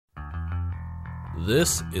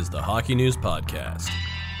This is the Hockey News Podcast.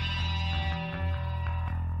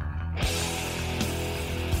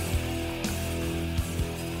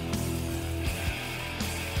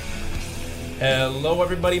 Hello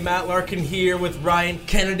everybody, Matt Larkin here with Ryan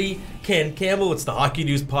Kennedy, Ken Campbell. It's the Hockey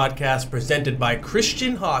News Podcast presented by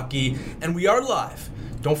Christian Hockey, and we are live.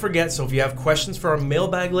 Don't forget, so if you have questions for our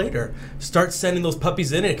mailbag later, start sending those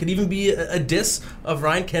puppies in. It could even be a diss of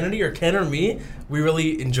Ryan Kennedy or Ken or me. We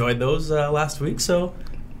really enjoyed those last week, so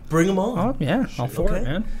bring them on. Oh, yeah, all for it,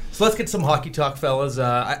 man. So let's get some hockey talk, fellas.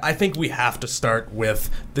 I think we have to start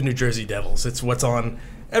with the New Jersey Devils. It's what's on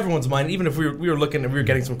everyone's mind. Even if we were looking, we were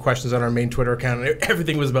getting some questions on our main Twitter account, and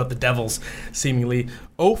everything was about the Devils, seemingly.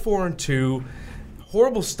 0-4-2,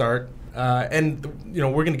 horrible start. And, you know,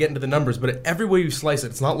 we're going to get into the numbers, but every way you slice it,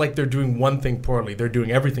 it's not like they're doing one thing poorly. They're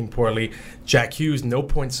doing everything poorly. Jack Hughes, no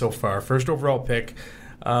points so far. First overall pick.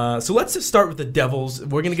 So let's just start with the Devils.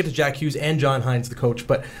 We're going to get to Jack Hughes and John Hines, the coach,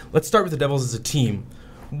 but let's start with the Devils as a team.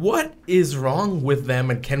 What is wrong with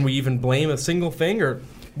them, and can we even blame a single thing, or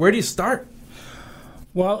where do you start?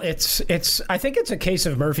 Well, it's. I think it's a case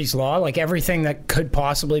of Murphy's Law. Like, everything that could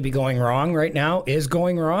possibly be going wrong right now is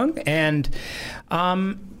going wrong, and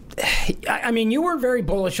I mean, you were very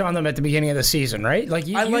bullish on them at the beginning of the season, right? Like,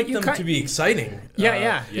 I like them to be exciting.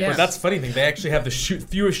 Yeah. But that's the funny thing. They actually have the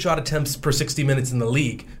fewest shot attempts per 60 minutes in the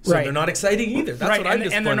league. So they're not exciting either. That's what I'm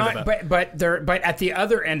disappointed about. But at the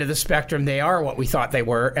other end of the spectrum, they are what we thought they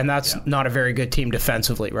were, and that's not a very good team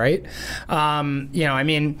defensively, right? You know, I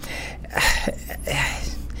mean,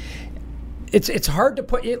 it's hard to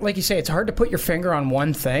put, like you say, it's hard to put your finger on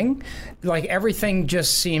one thing. Like, everything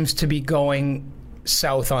just seems to be going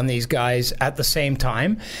south on these guys at the same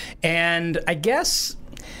time, and I guess,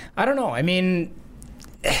 I don't know, I mean,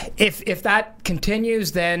 if that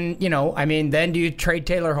continues, then, you know, I mean, then do you trade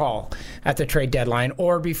Taylor Hall at the trade deadline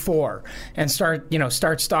or before and start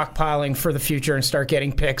stockpiling for the future and start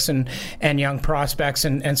getting picks and young prospects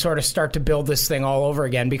and sort of start to build this thing all over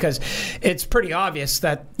again? Because it's pretty obvious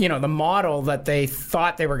that, you know, the model that they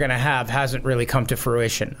thought they were going to have hasn't really come to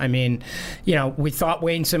fruition. I mean, you know, we thought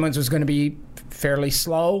Wayne Simmonds was going to be fairly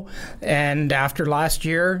slow, and after last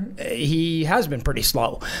year, he has been pretty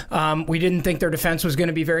slow. We didn't think their defense was going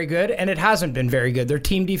to be very good, and it hasn't been very good. Their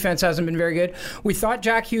team defense hasn't been very good. We thought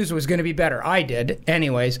Jack Hughes was going to be better. I did,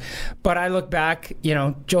 anyways. But I look back, you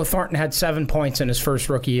know, Joe Thornton had 7 points in his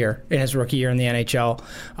rookie year in the NHL.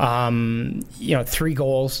 You know, 3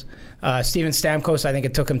 goals. Steven Stamkos, I think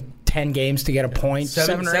it took him 10 games to get a point.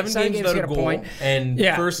 Seven games without a goal, and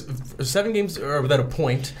first 7 games without a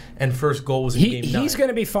point, and first goal was in game 9. He's going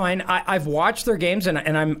to be fine. I've watched their games, and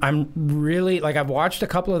I'm really, like, I've watched a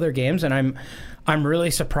couple of their games, and I'm really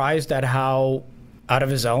surprised at how out of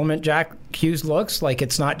his element Jack Hughes looks. Like,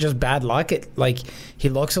 it's not just bad luck. He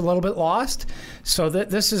looks a little bit lost. So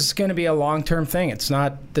this is going to be a long-term thing. It's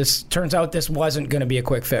not. This turns out this wasn't going to be a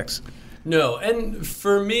quick fix. No, and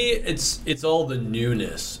for me, it's all the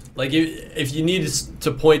newness. Like, if you need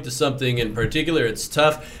to point to something in particular, it's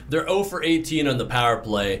tough. They're 0 for 18 on the power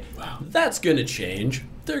play. Wow. That's going to change.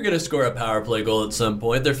 They're going to score a power play goal at some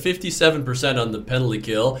point. They're 57% on the penalty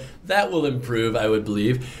kill. That will improve, I would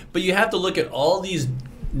believe. But you have to look at all these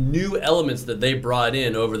new elements that they brought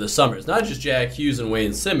in over the summer. It's not just Jack Hughes and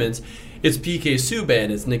Wayne Simmonds. It's PK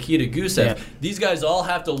Subban, it's Nikita Gusev. Yeah. These guys all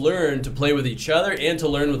have to learn to play with each other and to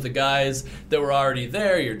learn with the guys that were already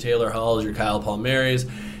there, your Taylor Halls, your Kyle Palmieri's.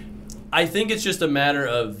 I think it's just a matter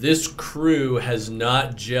of this crew has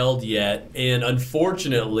not gelled yet, and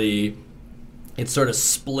unfortunately, it's sort of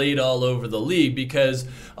splayed all over the league because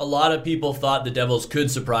a lot of people thought the Devils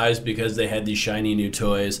could surprise because they had these shiny new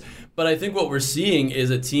toys. But I think what we're seeing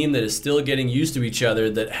is a team that is still getting used to each other,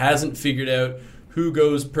 that hasn't figured out who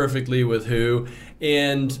goes perfectly with who,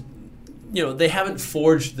 and, you know, they haven't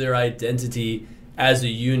forged their identity as a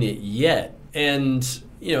unit yet. And,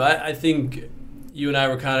 you know, I think you and I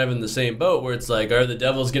were kind of in the same boat where it's like, are the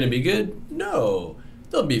Devils going to be good? No.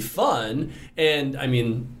 They'll be fun. And, I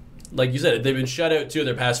mean, like you said, they've been shut out 2 of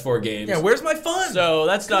their past 4 games. Yeah, where's my fun? So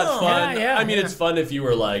that's not fun. I mean, it's fun if you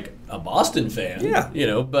were, like, a Boston fan. Yeah. You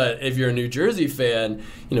know, but if you're a New Jersey fan,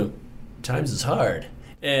 you know, times is hard.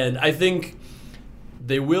 And I think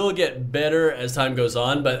they will get better as time goes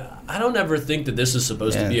on, but I don't ever think that this is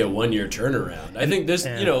supposed to be a 1-year turnaround. I think this,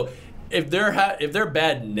 you know, if they're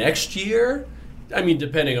bad next year, I mean,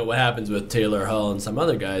 depending on what happens with Taylor Hall and some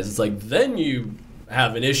other guys, it's like then you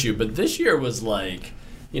have an issue. But this year was like,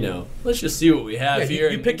 you know, let's just see what we have here.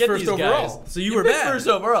 You picked first overall, so you were bad. First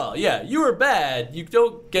overall, yeah, you were bad. You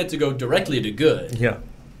don't get to go directly to good. Yeah.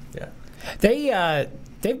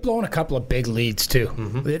 They they've blown a couple of big leads too.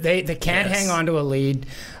 They can't hang on to a lead.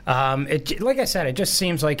 Like I said, it just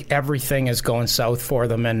seems like everything is going south for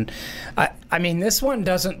them. And I mean, this one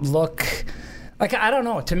doesn't look like, I don't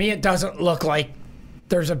know. To me, it doesn't look like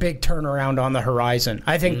there's a big turnaround on the horizon.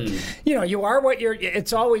 I think, you are what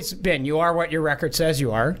it's always been. You are what your record says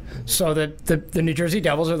you are. So the New Jersey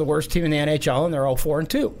Devils are the worst team in the NHL, and they're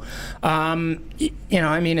 0-4-2.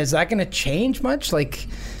 I mean, is that going to change much? Like,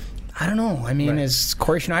 I don't know. I mean, is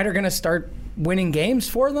Corey Schneider going to start winning games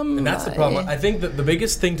for them? And that's the problem. I think that the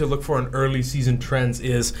biggest thing to look for in early season trends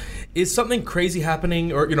is something crazy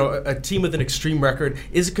happening, or a team with an extreme record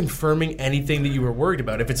is it confirming anything that you were worried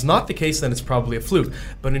about. If it's not the case, then it's probably a fluke.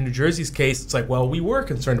 But in New Jersey's case, it's like, well, we were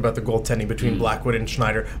concerned about the goaltending between Blackwood and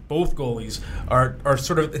Schneider. Both goalies are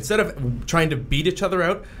sort of, instead of trying to beat each other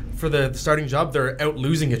out for the starting job, they're out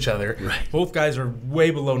losing each other. Right. Both guys are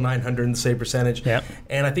way below 900 in the save percentage. Yep.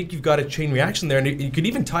 And I think you've got a chain reaction there, and you could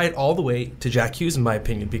even tie it all the way to Jack Hughes, in my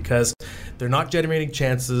opinion, because they're not generating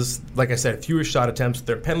chances. Like I said, fewer shot attempts.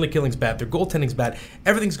 Their penalty killing's bad. Their goaltending's bad.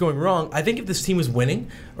 Everything's going wrong. I think if this team was winning,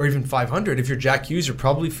 or even 500, if you're Jack Hughes, you're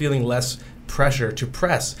probably feeling less pressure to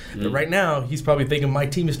press. But right now, he's probably thinking, my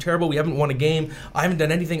team is terrible. We haven't won a game. I haven't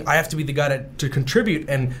done anything. I have to be the guy to contribute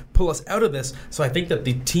and pull us out of this. So I think that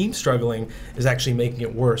the team struggling is actually making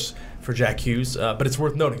it worse for Jack Hughes. But it's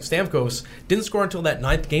worth noting, Stamkos didn't score until that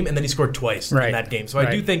 9th game, and then he scored twice in that game. So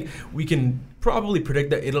I do think we can probably predict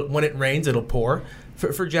that when it rains, it'll pour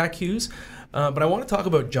for Jack Hughes. But I want to talk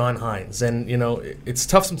about John Hynes. And, it's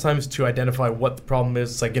tough sometimes to identify what the problem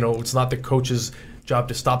is. It's like, it's not the coach's job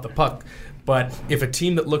to stop the puck. But if a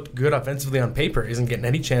team that looked good offensively on paper isn't getting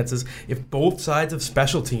any chances, if both sides of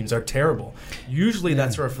special teams are terrible, usually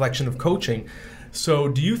that's a reflection of coaching. So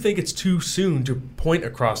do you think it's too soon to point a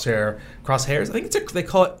crosshairs? I think they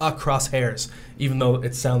call it a crosshairs, even though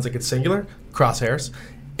it sounds like it's singular, crosshairs,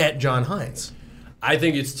 at John Hynes. I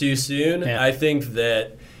think it's too soon. Yeah. I think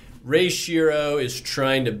that Ray Shero is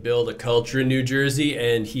trying to build a culture in New Jersey,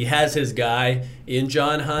 and he has his guy in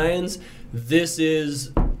John Hynes. This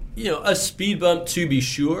is, a speed bump to be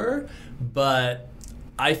sure, but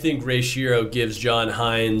I think Ray Shero gives John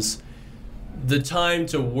Hynes the time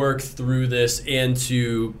to work through this and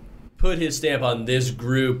to put his stamp on this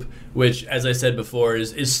group, which, as I said before,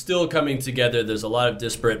 is still coming together. There's a lot of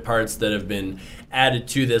disparate parts that have been added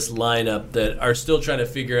to this lineup that are still trying to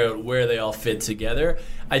figure out where they all fit together.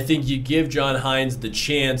 I think you give John Hynes the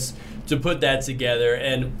chance to put that together.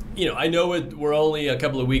 And, I know we're only a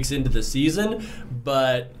couple of weeks into the season,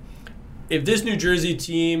 but if this New Jersey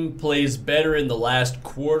team plays better in the last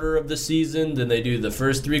quarter of the season than they do the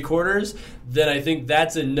first 3 quarters, then I think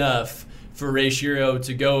that's enough for Ray Shero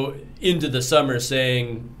to go into the summer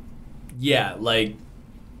saying,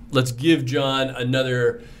 let's give John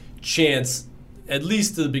another chance, at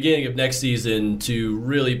least to the beginning of next season, to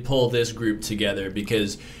really pull this group together,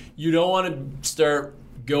 because you don't want to start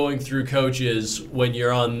going through coaches when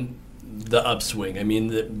you're on the upswing. I mean,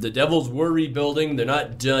 the Devils were rebuilding. They're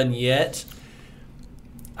not done yet.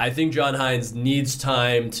 I think John Hynes needs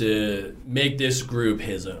time to make this group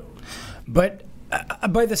his own. But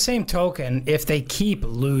by the same token, if they keep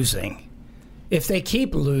losing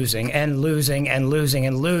and losing and losing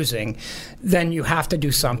and losing, then you have to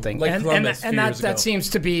do something. Like and that seems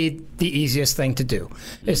to be the easiest thing to do,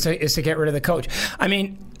 is to get rid of the coach. I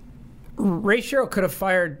mean, Ray Shero could have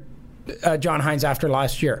fired John Hynes after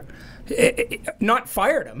last year. Not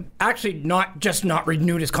fired him, actually not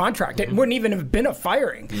renewed his contract. It wouldn't even have been a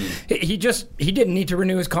firing. He didn't need to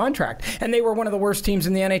renew his contract. And they were one of the worst teams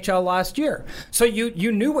in the NHL last year. So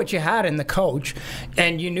you knew what you had in the coach,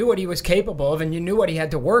 and you knew what he was capable of, and you knew what he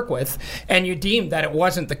had to work with, and you deemed that it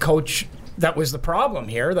wasn't the coach that was the problem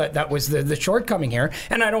here, that was the shortcoming here.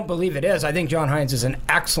 And I don't believe it is. I think John Hynes is an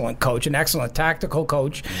excellent coach, an excellent tactical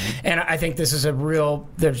coach. And I think this is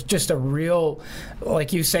there's just a real,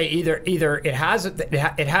 like you say, either they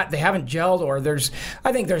haven't gelled, or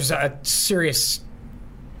I think there's a serious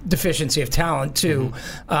deficiency of talent too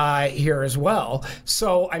here as well.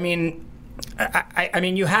 So, I mean,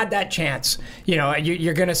 you had that chance.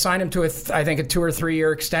 You're going to sign him to I think a 2 or 3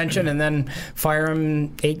 year extension and then fire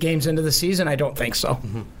him 8 games into the season? I don't think so.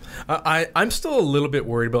 I'm still a little bit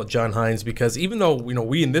worried about John Hynes, because even though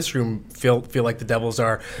we in this room feel like the Devils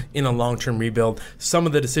are in a long-term rebuild, some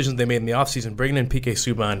of the decisions they made in the offseason, bringing in PK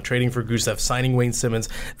Subban, trading for Gusev, signing Wayne Simmons,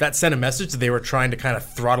 that sent a message that they were trying to kind of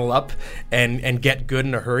throttle up and get good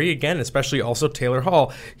in a hurry again, especially also Taylor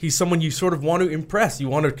Hall. He's someone you sort of want to impress. You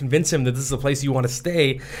want to convince him that this is a place you want to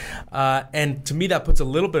stay. And to me, that puts a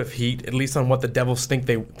little bit of heat, at least on what the Devils think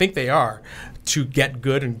they are, to get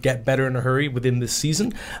good and get better in a hurry within this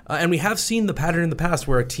season. And we have seen the pattern in the past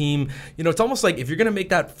where a team, it's almost like if you're going to make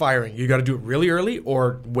that firing, you got to do it really early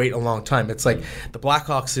or wait a long time. It's like the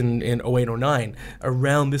Blackhawks in 08-09.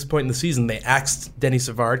 Around this point in the season, they axed Denny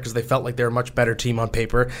Savard because they felt like they were a much better team on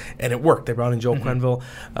paper, and it worked. They brought in Joel Quenneville.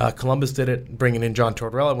 Columbus did it, bringing in John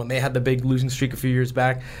Tortorella when they had the big losing streak a few years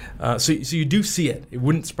back. So you do see it. It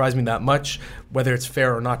wouldn't surprise me that much, whether it's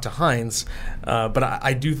fair or not to Hines. But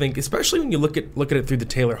I do think, especially when you look at it through the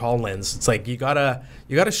Taylor Hall lens, it's like you gotta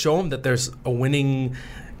show them that there's a winning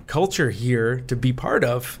culture here to be part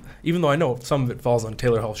of, even though I know some of it falls on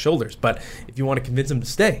Taylor Hall's shoulders. But if you want to convince him to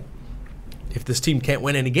stay, if this team can't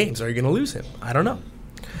win any games, are you going to lose him? I don't know.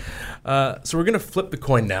 So we're going to flip the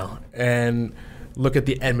coin now and look at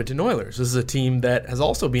the Edmonton Oilers. This is a team that has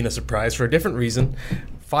also been a surprise for a different reason.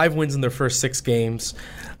 5 wins in their first 6 games.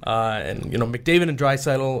 And McDavid and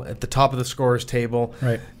Draisaitl at the top of the scorers table.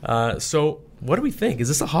 Right. So what do we think? Is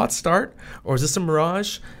this a hot start or is this a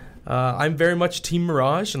mirage? I'm very much Team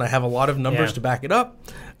Mirage, and I have a lot of numbers to back it up.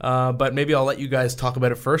 But maybe I'll let you guys talk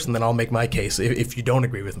about it first, and then I'll make my case if you don't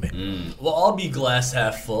agree with me. Well, I'll be glass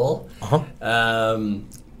half full.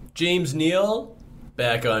 James Neal,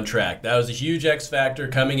 back on track. That was a huge X factor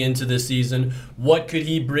coming into this season. What could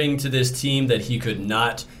he bring to this team that he could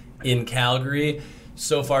not in Calgary?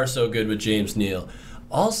 So far, so good with James Neal.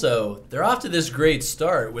 Also, they're off to this great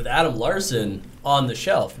start with Adam Larsson on the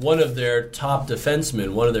shelf, one of their top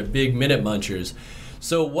defensemen, one of their big minute munchers.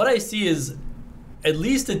 So what I see is at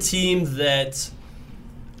least a team that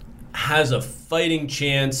has a fighting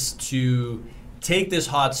chance to take this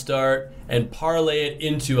hot start and parlay it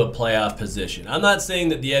into a playoff position. I'm not saying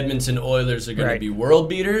that the Edmonton Oilers are going to be world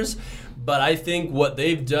beaters, but I think what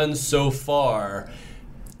they've done so far,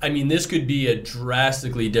 I mean, this could be a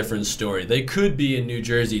drastically different story. They could be in New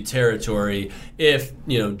Jersey territory if,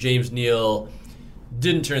 James Neal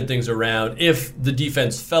didn't turn things around, if the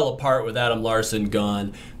defense fell apart with Adam Larsson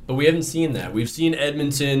gone. But we haven't seen that. We've seen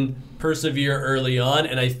Edmonton persevere early on,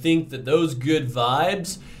 and I think that those good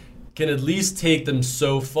vibes can at least take them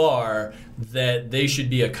so far that they should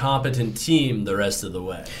be a competent team the rest of the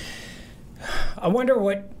way. I wonder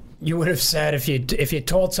what you would have said if you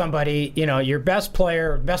told somebody, your best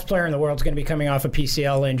player in the world is going to be coming off a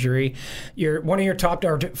PCL injury. One of your top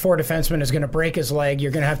 4 defensemen is going to break his leg.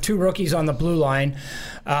 You're going to have 2 rookies on the blue line,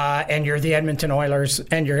 and you're the Edmonton Oilers,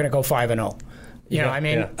 and you're going to go 5-0.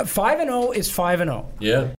 5-0 is 5-0.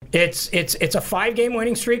 Yeah. It's a 5-game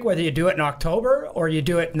winning streak, whether you do it in October or you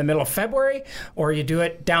do it in the middle of February or you do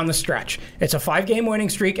it down the stretch. It's a 5-game winning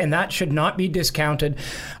streak, and that should not be discounted.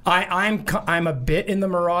 I'm a bit in the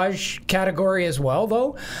mirage category as well,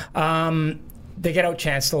 though. They get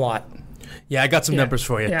outchanced a lot. Yeah, I got some numbers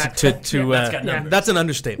for you. That's an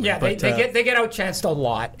understatement. Yeah, they get outchanced a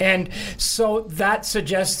lot, and so that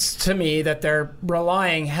suggests to me that they're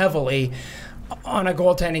relying heavily on a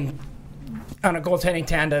goaltending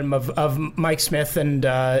tandem of Mike Smith and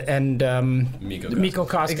Mikko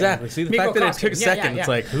Koskinen. Exactly. See, the fact that it took a second, it's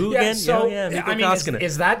like, who again? So, Mikko Koskinen.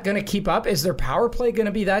 Is that going to keep up? Is their power play going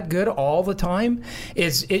to be that good all the time?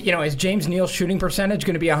 Is James Neal's shooting percentage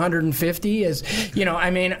going to be 150? Is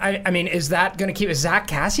that going to keep? Is Zach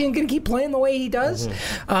Kassian going to keep playing the way he does,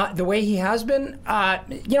 the way he has been?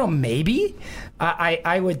 Maybe.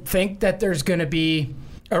 I would think that there's going to be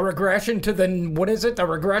a regression to the a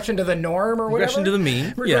regression to the norm or whatever? Regression to the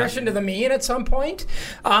mean. Regression to the mean at some point.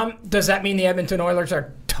 Does that mean the Edmonton Oilers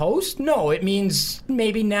are toast? No, it means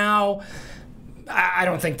maybe now. I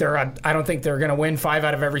don't think they're going to win 5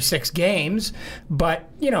 out of every 6 games, but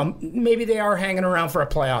maybe they are hanging around for a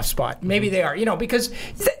playoff spot. Maybe they are, because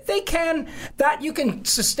they can you can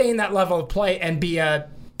sustain that level of play and be a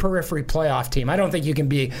periphery playoff team. I don't think you can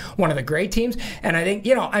be one of the great teams, and I think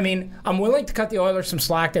I'm willing to cut the Oilers some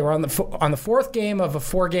slack. They were on the 4th game of a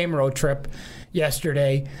 4-game road trip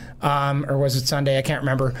yesterday, or was it Sunday? I can't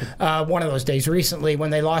remember. One of those days recently when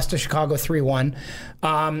they lost to Chicago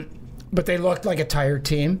 3-1. But they looked like a tired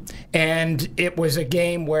team, and it was a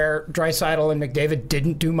game where Draisaitl and McDavid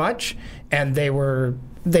didn't do much, and they were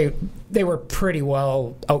pretty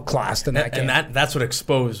well outclassed in that game. And that's what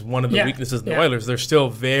exposed one of the weaknesses of the Oilers. They're still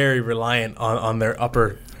very reliant on their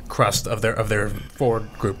upper crust of their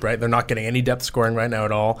forward group, right? They're not getting any depth scoring right now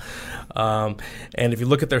at all. And if you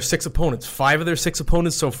look at their 6 opponents, 5 of their 6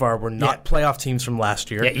 opponents so far were not playoff teams from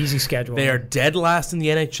last year. Yeah, easy schedule. They are dead last in the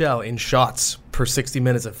NHL in shots per 60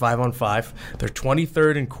 minutes at 5-on-5. They're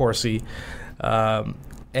 23rd in Corsi.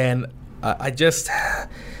 And I just...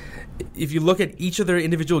 if you look at each of their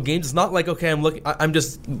individual games, it's not like, okay, I'm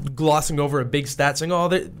just glossing over a big stat saying, oh,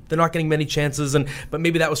 they're not getting many chances, but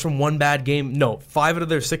maybe that was from one bad game. No, 5 out of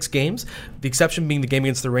their 6 games, the exception being the game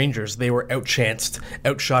against the Rangers, they were outchanced,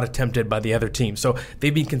 outshot attempted by the other team. So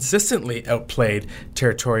they've been consistently outplayed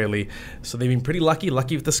territorially. So they've been pretty lucky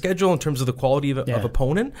with the schedule in terms of the quality of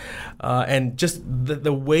opponent. And just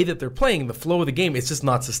the way that they're playing, the flow of the game, it's just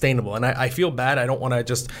not sustainable. And I feel bad. I don't want to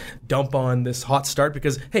just dump on this hot start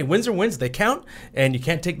because, hey, wins are wins. They count, and you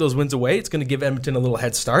can't take those wins away. It's going to give Edmonton a little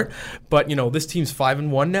head start. But, this team's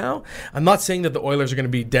 5-1 now. I'm not saying that the Oilers are going to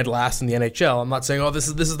be dead last in the NHL. I'm not saying, this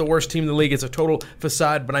is the worst team in the league. It's a total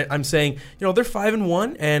facade. But I'm saying, they're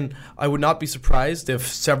 5-1, and I would not be surprised if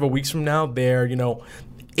several weeks from now they're,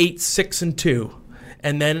 8-6-2.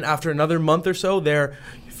 And then after another month or so, they're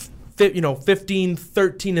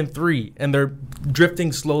 15-13-3, and they're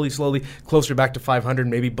drifting slowly closer back to 500,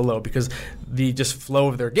 maybe below, because the just flow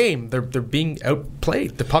of their game, they're being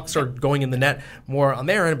outplayed. The pucks are going in the net more on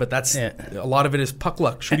their end, but that's a lot of it is puck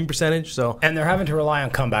luck, shooting percentage. So and they're having to rely on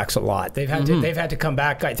comebacks a lot. They've had to come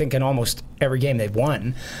back, I think, in almost every game they've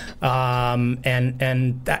won,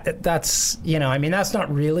 and that's that's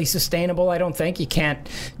not really sustainable. I don't think you can't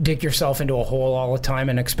dig yourself into a hole all the time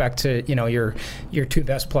and expect to your 2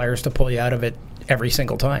 best players to pull you out of it every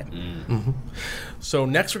single time. Mm-hmm. So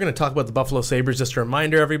next we're going to talk about the Buffalo Sabres. Just a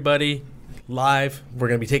reminder, everybody, live. We're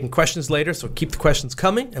going to be taking questions later, so keep the questions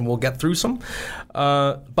coming, and we'll get through some.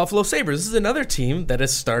 Buffalo Sabres, this is another team that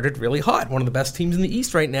has started really hot, one of the best teams in the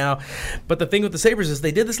East right now. But the thing with the Sabres is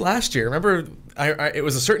they did this last year. Remember, it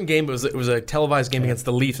was a certain game. It was a televised game against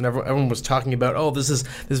the Leafs, and everyone was talking about, this is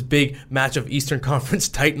this big match of Eastern Conference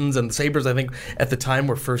Titans, and the Sabres, I think, at the time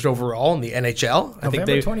were first overall in the NHL.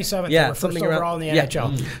 November 27th, they were first overall in the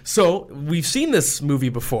NHL. Mm-hmm. So we've seen this movie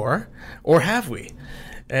before, or have we?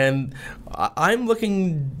 And I'm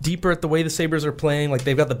looking deeper at the way the Sabres are playing. Like,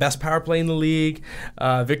 they've got the best power play in the league.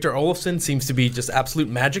 Victor Olofsson seems to be just absolute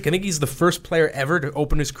magic. I think he's the first player ever to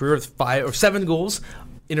open his career with 5 or 7 goals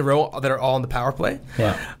in a row that are all on the power play.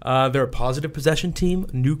 Yeah. They're a positive possession team,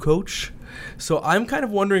 new coach. So I'm kind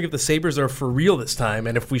of wondering if the Sabres are for real this time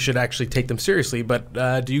and if we should actually take them seriously. But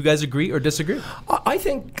do you guys agree or disagree? I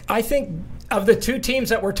think of the 2 teams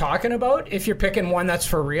that we're talking about, if you're picking one that's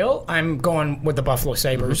for real, I'm going with the Buffalo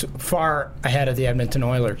Sabres, far ahead of the Edmonton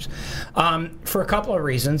Oilers, for a couple of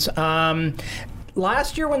reasons.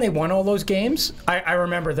 Last year when they won all those games, I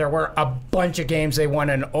remember there were a bunch of games they won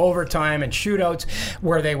in overtime and shootouts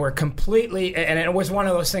where they were completely, and it was one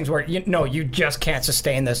of those things where you just can't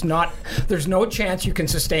sustain this. There's no chance you can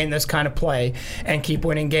sustain this kind of play and keep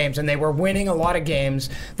winning games. And they were winning a lot of games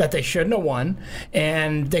that they shouldn't have won,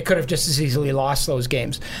 and they could have just as easily lost those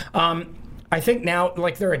games. I think now,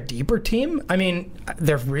 they're a deeper team. I mean,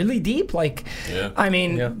 they're really deep.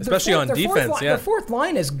 Especially on defense. Their fourth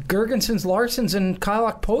line is Girgensons, Larsons, and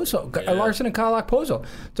Kylak Pozo. Larson and Kylak Pozo.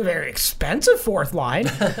 It's a very expensive fourth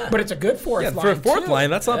line, but it's a good fourth line. For a fourth line,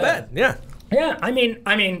 that's not bad. Yeah. Yeah. I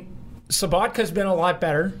mean, Sobotka's been a lot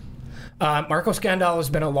better. Marco Scandal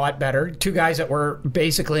has been a lot better. 2 guys that were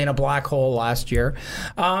basically in a black hole last year.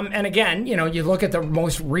 And again, you look at the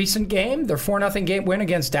most recent game, their 4-0 game win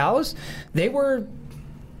against Dallas. They were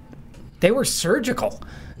surgical.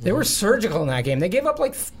 They were surgical in that game. They gave up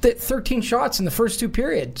 13 shots in the first 2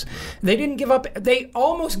 periods. They didn't give up. They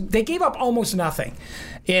gave up almost nothing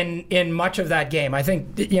in much of that game. I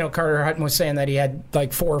think Carter Hutton was saying that he had 4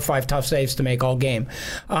 or 5 tough saves to make all game.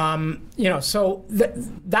 So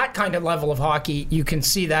that kind of level of hockey, you can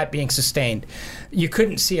see that being sustained. You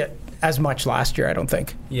couldn't see it as much last year, I don't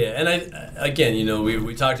think. Yeah, and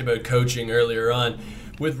we talked about coaching earlier on.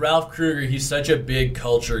 With Ralph Krueger, he's such a big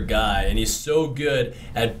culture guy, and he's so good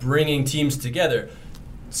at bringing teams together,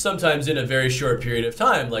 sometimes in a very short period of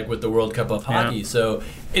time, like with the World Cup of Hockey. Yeah. So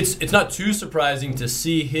it's not too surprising to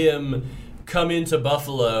see him come into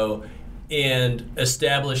Buffalo and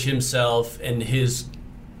establish himself and his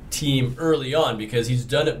team early on, because he's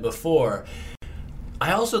done it before.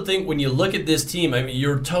 I also think when you look at this team,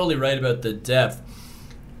 you're totally right about the depth.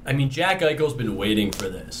 Jack Eichel's been waiting for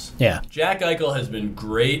this. Yeah. Jack Eichel has been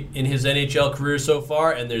great in his NHL career so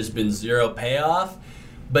far, and there's been 0 payoff.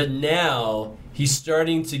 But now he's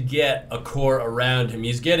starting to get a core around him.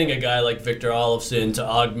 He's getting a guy like Victor Olofsson to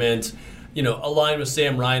augment, align with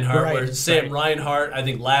Sam Reinhart. Right, where Sam Reinhart, I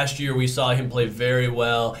think last year we saw him play very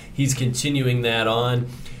well. He's continuing that on.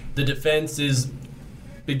 The defense is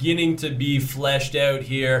beginning to be fleshed out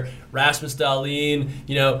here. Rasmus Dahlin,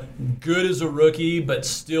 good as a rookie, but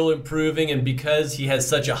still improving. And because he has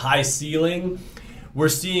such a high ceiling, we're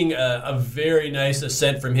seeing a very nice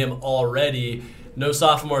ascent from him already. No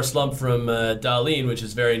sophomore slump from Dahlin, which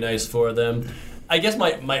is very nice for them. I guess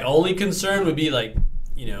my only concern would be like,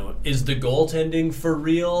 is the goaltending for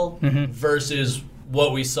real versus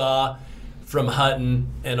what we saw from Hutton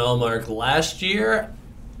and Ullmark last year?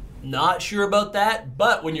 Not sure about that,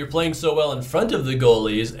 but when you're playing so well in front of the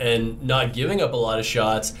goalies and not giving up a lot of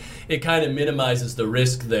shots, it kind of minimizes the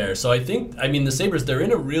risk there. So the Sabres, they're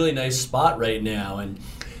in a really nice spot right now, and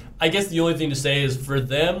I guess the only thing to say is for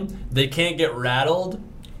them, they can't get rattled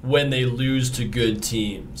when they lose to good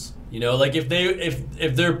teams. Like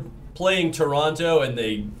if they're playing Toronto and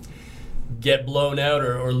they get blown out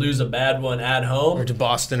or lose a bad one at home, or to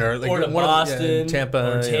Boston, or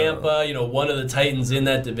Tampa, one of the Titans in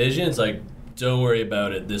that division, it's like, don't worry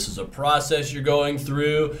about it. This is a process you're going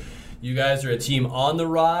through. You guys are a team on the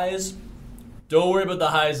rise. Don't worry about the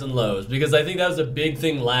highs and lows, because I think that was a big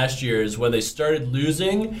thing last year is when they started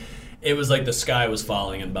losing, it was like the sky was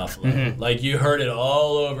falling in Buffalo. Like you heard it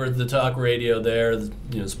all over the talk radio there,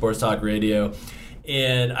 sports talk radio.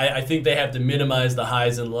 And I think they have to minimize the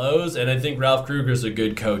highs and lows, and I think Ralph Kruger's a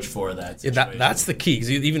good coach for that situation. That's the key.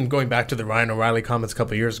 Even going back to the Ryan O'Reilly comments a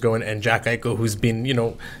couple of years ago, and Jack Eichel, who's been,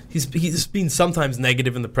 he's been sometimes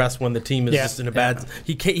negative in the press when the team is just in a bad.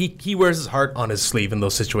 He wears his heart on his sleeve in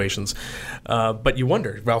those situations. But you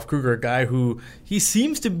wonder, Ralph Kruger, a guy who he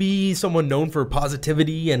seems to be someone known for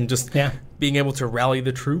positivity and just being able to rally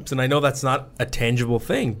the troops. And I know that's not a tangible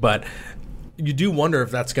thing, but you do wonder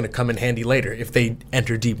if that's going to come in handy later if they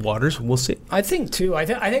enter deep waters. We'll see. I think too. I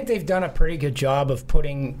think they've done a pretty good job of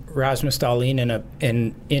putting Rasmus Dahlin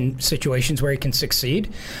in situations where he can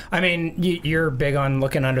succeed. I mean, you're big on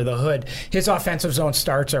looking under the hood. His offensive zone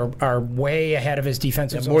starts are way ahead of his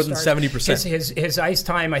defensive zone more than starts. 70%. His ice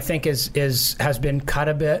time, I think, has been cut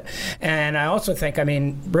a bit, and I also think,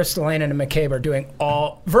 Ristolainen and McCabe are doing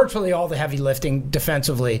virtually all the heavy lifting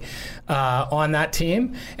defensively on that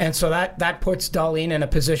team, and so that puts Dahlin in a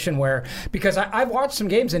position where, because I've watched some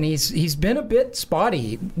games and he's been a bit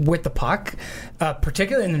spotty with the puck,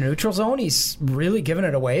 particularly in the neutral zone. He's really given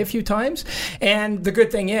it away a few times, and the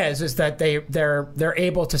good thing is that they're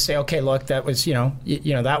able to say, okay, look, that was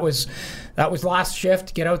that was last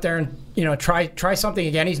shift. Get out there and try something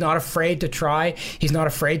again. He's not afraid to try. He's not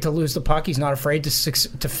afraid to lose the puck. He's not afraid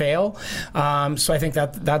to fail. So I think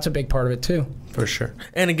that's a big part of it too. For sure.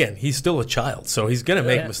 And again, he's still a child, so he's going to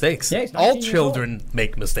make mistakes. Yeah, all children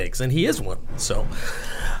make mistakes, and he is one. So,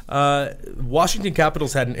 Washington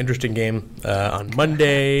Capitals had an interesting game on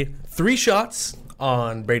Monday. 3 shots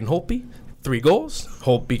on Braden Holtby. 3 goals.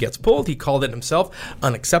 Holtby gets pulled. He called it himself.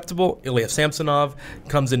 Unacceptable. Ilya Samsonov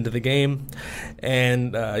comes into the game.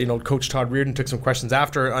 And, Coach Todd Reardon took some questions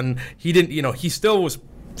after. And he didn't, he still was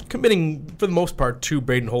committing, for the most part, to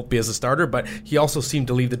Braden Holtby as a starter, but he also seemed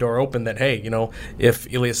to leave the door open that, hey,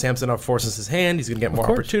 if Ilya Samsonov forces his hand, he's going to get more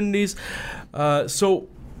opportunities.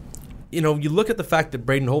 You look at the fact that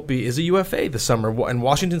Braden Holtby is a UFA this summer, and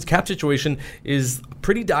Washington's cap situation is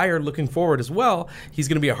pretty dire looking forward as well. He's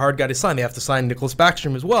going to be a hard guy to sign. They have to sign Nicholas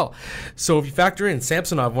Backstrom as well. So if you factor in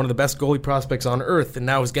Samsonov, one of the best goalie prospects on earth, and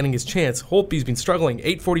now is getting his chance, Holtby's been struggling.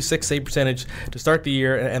 .846 save percentage to start the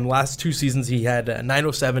year, and the last 2 seasons he had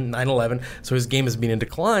 .907, .911, so his game has been in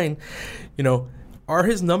decline. Are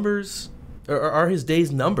his numbers, or are his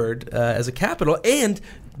days numbered as a Capital? And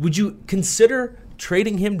would you consider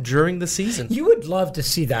trading him during the season? You would love to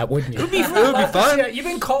see that, wouldn't you? It would be fun. You've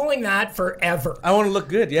been calling that forever. I want to look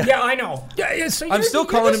good, yeah. Yeah, I know. Yeah, so I'm still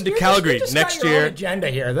calling him to Calgary next year. Your own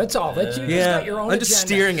agenda here. That's all. You just got your own I'm just agenda.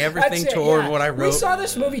 steering everything toward what I wrote. We saw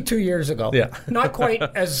this movie 2 years ago. Yeah. Not quite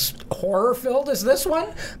as horror-filled as this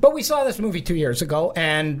one, but we saw this movie 2 years ago,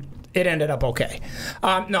 and it ended up okay.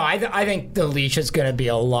 I think the leash is going to be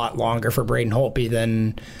a lot longer for Braden Holtby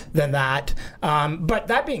than that. But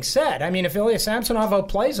that being said, if Ilya Samsonov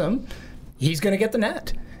outplays him, he's going to get the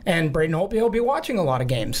net. And Braden Holtby will be watching a lot of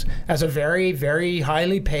games as a very, very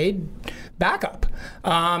highly paid backup.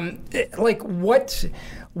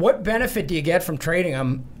 What benefit do you get from trading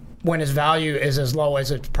him when his value is as low as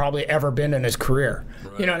it's probably ever been in his career?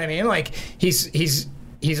 Right. You know what I mean?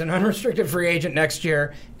 He's an unrestricted free agent next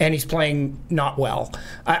year, and he's playing not well.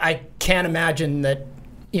 I can't imagine that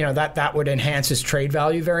that would enhance his trade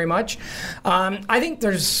value very much. I think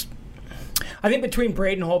between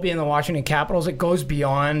Braden Holtby and the Washington Capitals, it goes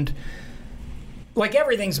beyond.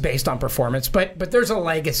 Everything's based on performance, but there's a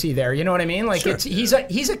legacy there. You know what I mean? Sure. He's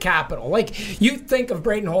a Capital. You think of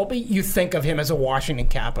Braden Holtby, you think of him as a Washington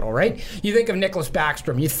Capital, right? You think of Nicholas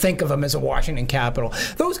Backstrom, you think of him as a Washington Capital.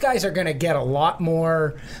 Those guys are going to get a lot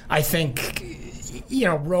more, I think,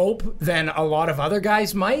 rope than a lot of other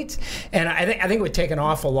guys might, and I think it would take an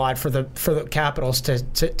awful lot for the Capitals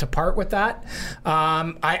to part with that.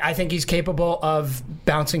 I think he's capable of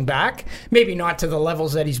bouncing back, maybe not to the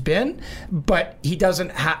levels that he's been, but he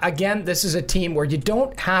doesn't. Again, this is a team where you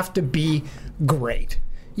don't have to be great;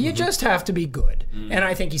 you just have to be good, and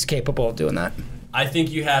I think he's capable of doing that. I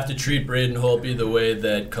think you have to treat Braden Holtby the way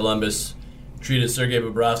that Columbus treated Sergei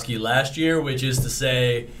Bobrovsky last year, which is to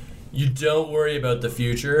say, you don't worry about the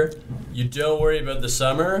future. You don't worry about the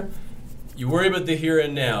summer. You worry about the here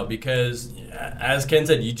and now because, as Ken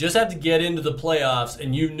said, you just have to get into the playoffs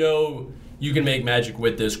and you know you can make magic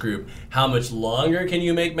with this group. How much longer can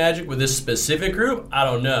you make magic with this specific group? I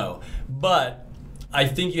don't know. But I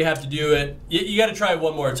think you have to do it. You got to try it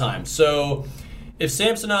one more time. So if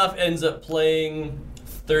Samsonov ends up playing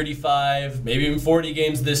 35, maybe even 40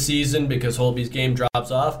 games this season because Holtby's game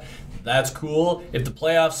drops off, that's cool. If the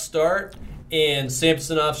playoffs start and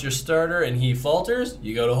Samsonov's your starter and he falters,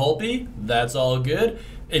 you go to Holtby. That's all good.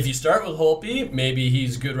 If you start with Holtby, maybe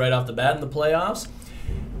he's good right off the bat in the playoffs.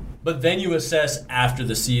 But then you assess after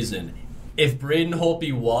the season. If Braden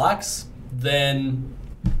Holtby walks, then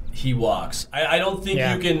he walks. I don't think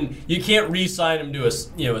you can't re-sign him to a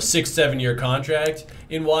 6-7 year contract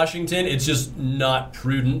in Washington. It's just not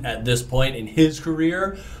prudent at this point in his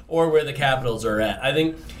career or where the Capitals are at. I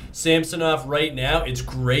think Samsonov right now, it's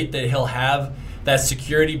great that he'll have that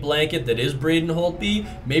security blanket that is Braden Holtby.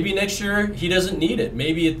 Maybe next year he doesn't need it.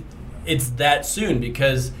 Maybe it's that soon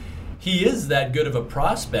because he is that good of a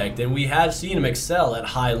prospect and we have seen him excel at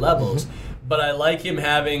high levels. But I like him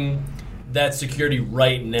having that security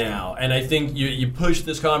right now. And I think you push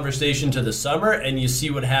this conversation to the summer and you see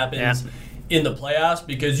what happens in the playoffs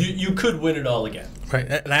because you could win it all again. Right,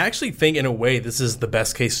 and I actually think in a way this is the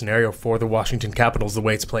best case scenario for the Washington Capitals the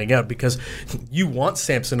way it's playing out because you want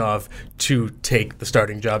Samsonov to take the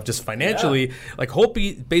starting job just financially. Yeah. Like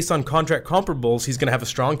Holtby, based on contract comparables, he's going to have a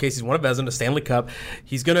strong case. He's won a Vezina, a Stanley Cup.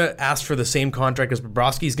 He's going to ask for the same contract as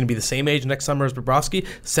Bobrovsky. He's going to be the same age next summer as Bobrovsky.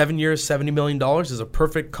 7 years, $70 million is a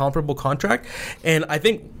perfect comparable contract. And I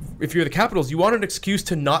think if you're the Capitals, you want an excuse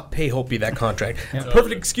to not pay Holtby that contract.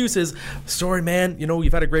 Perfect excuse is, sorry, man,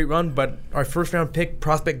 you've had a great run, but our first-round pick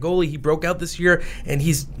prospect goalie, he broke out this year, and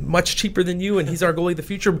he's much cheaper than you, and he's our goalie of the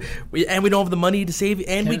future, and we don't have the money to save,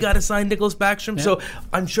 and we got to sign Nicholas Backstrom, so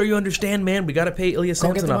I'm sure you understand, man, we got to pay Ilya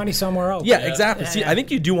Samsonov. Go get the money somewhere else. Yeah, exactly. See, I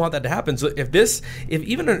think you do want that to happen. So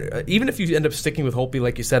even if you end up sticking with Holtby,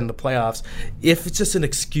 like you said, in the playoffs, if it's just an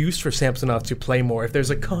excuse for Samsonov to play more, if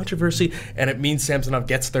there's a controversy, and it means Samsonov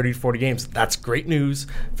gets 30 to 40 games, that's great news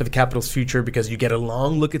for the Capitals' future because you get a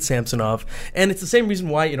long look at Samsonov, and it's the same reason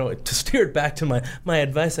why, to steer it back to my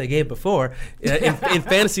advice I gave before, in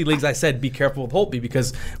fantasy leagues I said be careful with Holtby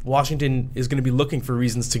because Washington is going to be looking for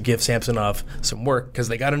reasons to give Samsonov some work because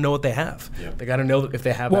they got to know what they have. Yeah. They got to know if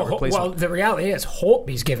they have that replacement. Well, the reality is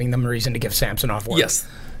Holtby's giving them a reason to give Samsonov work. Yes.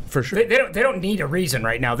 For sure. They don't need a reason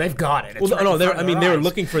right now. They've got it. They were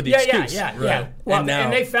looking for the excuse. Yeah. Well,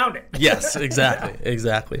 and they found it. Yes,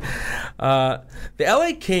 exactly. The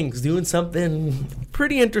LA Kings doing something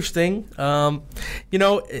pretty interesting.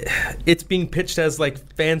 It's being pitched as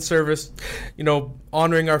like fan service,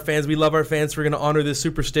 honoring our fans. We love our fans. We're going to honor this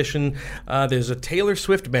superstition. There's a Taylor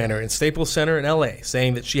Swift banner in Staples Center in LA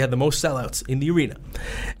saying that she had the most sellouts in the arena.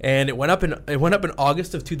 And it went up in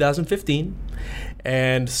August of 2015.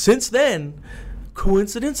 And since then,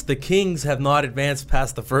 coincidence, the Kings have not advanced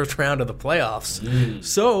past the first round of the playoffs.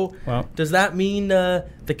 So, does that mean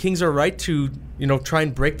the Kings are right to, try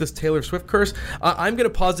and break this Taylor Swift curse? I'm going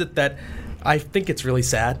to posit that I think it's really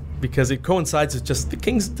sad because it coincides with just the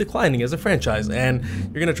Kings declining as a franchise, and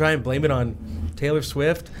you're going to try and blame it on Taylor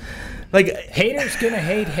Swift. Like, haters gonna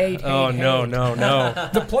hate. Oh, no.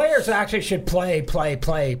 The players actually should play.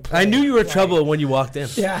 I knew you were in trouble when you walked in.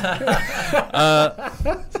 Yeah.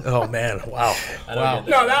 Oh man! Wow.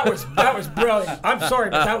 No, that was brilliant. I'm sorry,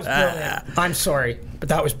 but that was brilliant. I'm sorry, but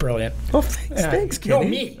that was brilliant. Oh, thanks, Kenny. No,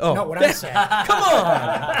 me. Not what I said. Come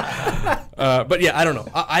on. But yeah, I don't know.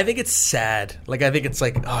 I think it's sad. Like, I think it's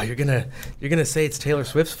like, oh, you're gonna say it's Taylor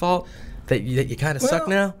Swift's fault that you kind of suck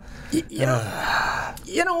now.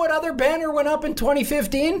 You know what other banner went up in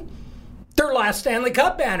 2015? Their last Stanley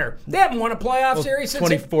Cup banner. They haven't won a playoff series since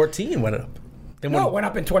 2014 went up. It went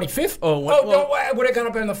up in 2015. It would have gone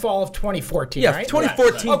up in the fall of 2014, yeah, right?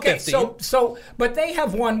 2014, okay, 15. But they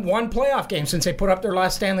have won one playoff game since they put up their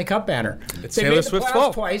last Stanley Cup banner. It's they Taylor made the Swift's playoffs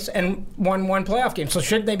fault. Twice and won one playoff game. So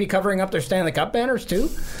shouldn't they be covering up their Stanley Cup banners too?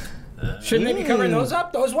 Shouldn't they be covering those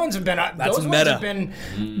up? Those ones have been That's those meta. ones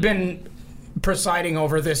have been presiding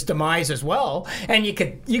over this demise as well. And you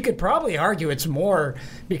could probably argue it's more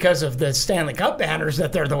because of the Stanley Cup banners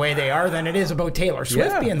that they're the way they are than it is about Taylor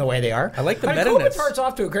Swift being the way they are. I like the meta-ness. Kopitar's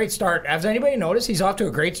off to a great start. Has anybody noticed he's off to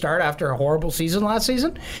a great start after a horrible season last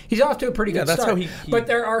season? He's off to a pretty good that's start. how he But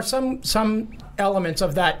there are some elements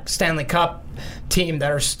of that Stanley Cup team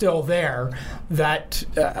that are still there that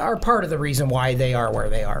are part of the reason why they are where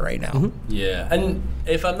they are right now. Yeah, and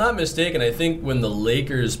if I'm not mistaken, I think when the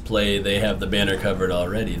Lakers play, they have the banner covered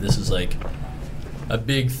already. This is like a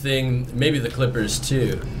big thing. Maybe the Clippers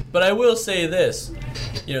too. But I will say this: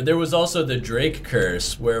 there was also the Drake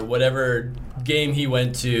curse, where whatever game he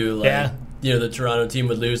went to, like, the Toronto team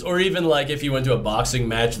would lose, or even like if he went to a boxing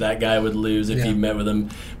match, that guy would lose if he met with him.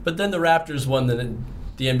 But then the Raptors won the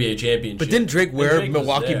NBA championship. But didn't Drake wear Drake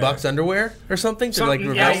Milwaukee Bucks underwear or something to like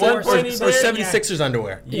Something, reverse yeah, it? Or 76ers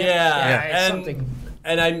underwear? Yeah. Something.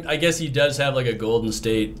 And I guess he does have like a Golden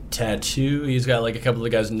State tattoo. He's got like a couple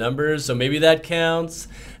of guys' numbers, so maybe that counts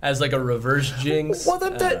as like a reverse jinx. Well,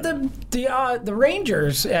 the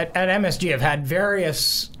Rangers at MSG have had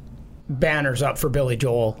various banners up for Billy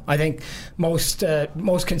Joel. I think most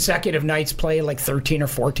consecutive nights play like 13 or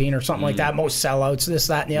 14 or something like that. Most sellouts, this,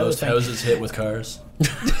 that, and the Most other thing. houses hit with cars.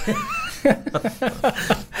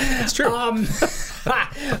 It's true.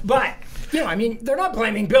 But they're not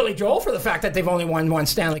blaming Billy Joel for the fact that they've only won one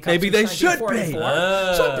Stanley Cup. Maybe since they should be. 1944.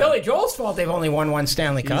 It's not Billy Joel's fault they've only won one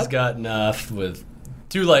Stanley Cup. He's gotten off with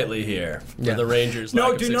too lightly here for the Rangers. No,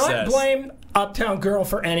 lack of do success. not blame Uptown Girl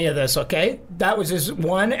for any of this, okay? That was his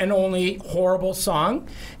one and only horrible song,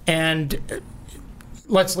 and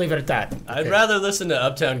let's leave it at that. I'd rather listen to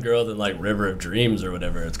Uptown Girl than like River of Dreams or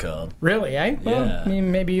whatever it's called. Really, eh? Well, Yeah. I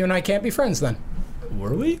mean, maybe you and I can't be friends then.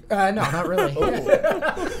 Were we? No, not really.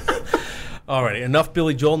 Alrighty, enough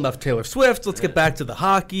Billy Joel, enough Taylor Swift. Let's get back to the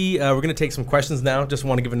hockey. We're going to take some questions now. Just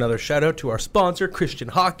want to give another shout out to our sponsor, Christian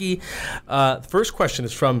Hockey. The first question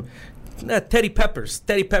is from Teddy Peppers.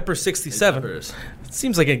 Teddy Peppers 67. It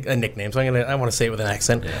seems like a nickname, so I want to say it with an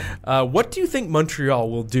accent. Yeah. What do you think Montreal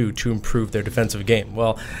will do to improve their defensive game?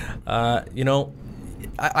 Well,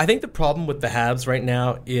 I think the problem with the Habs right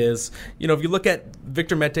now is, if you look at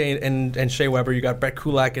Victor Mete and Shea Weber, you got Brett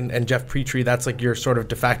Kulak and Jeff Petrie. That's like your sort of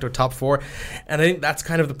de facto top four. And I think that's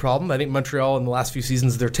kind of the problem. I think Montreal in the last few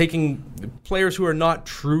seasons, they're taking players who are not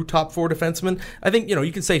true top four defensemen. I think,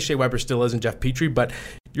 you can say Shea Weber still is and Jeff Petrie, but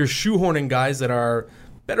you're shoehorning guys that are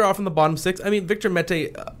better off in the bottom six. I mean, Victor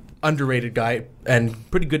Mete, underrated guy and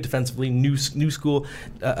pretty good defensively, new school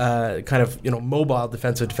kind of mobile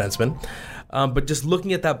defenseman. But just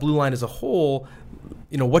looking at that blue line as a whole,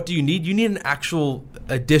 what do you need? You need an actual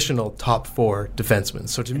additional top four defenseman.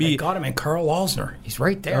 So to me, They got him in Carl Walsner. He's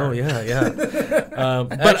right there. oh yeah.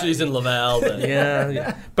 But actually, he's in Laval. But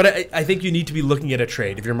Yeah. But I think you need to be looking at a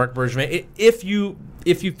trade if you're Marc Bergevin.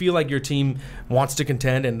 If you feel like your team wants to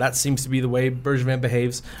contend, and that seems to be the way Bergevin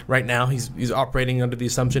behaves right now, he's operating under the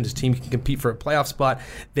assumption his team can compete for a playoff spot,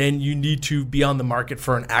 then you need to be on the market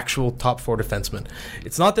for an actual top four defenseman.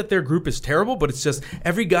 It's not that their group is terrible, but it's just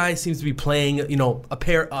every guy seems to be playing, a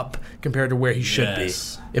pair up compared to where he should be,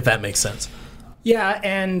 if that makes sense. Yeah,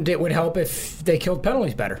 and it would help if they killed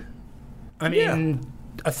penalties better. I mean,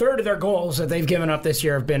 a third of their goals that they've given up this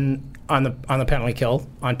year have been on the penalty kill.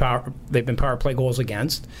 They've been power play goals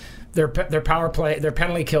against. Their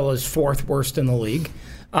penalty kill is fourth worst in the league.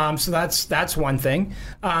 So that's one thing.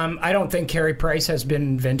 I don't think Carey Price has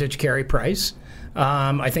been vintage Carey Price.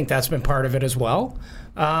 I think that's been part of it as well.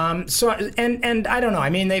 So I don't know. I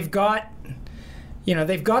mean, they've got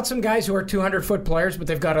some guys who are 200-foot players, but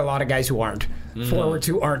they've got a lot of guys who aren't. Forwards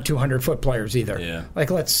who aren't 200-foot players either. Yeah. Like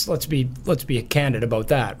let's be candid about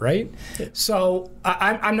that, right? Yeah. So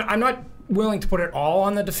I'm not willing to put it all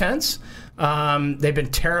on the defense. They've been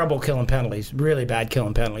terrible killing penalties, really bad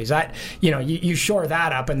killing penalties. You shore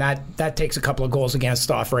that up, and that takes a couple of goals against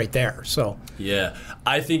off right there. So yeah,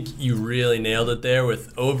 I think you really nailed it there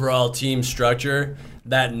with overall team structure.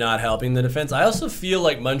 That not helping the defense. I also feel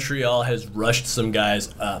like Montreal has rushed some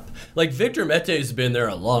guys up. Like Victor Mete's been there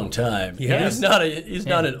a long time. Yes. He's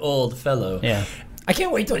not an old fellow. Yeah. I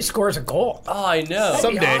can't wait till he scores a goal. Oh, I know.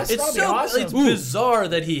 Someday. It's bizarre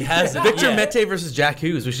that he hasn't. Victor yet. Mete versus Jack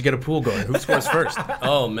Hughes. We should get a pool going. Who scores first?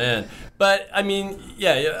 Oh, man. But, I mean,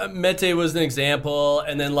 Mete was an example.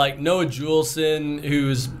 And then, like, Noah Juleson,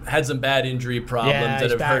 who's had some bad injury problems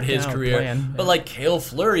that have hurt his career. Playing. But, like, Cale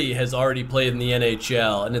Fleury has already played in the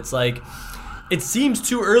NHL. And it's like, it seems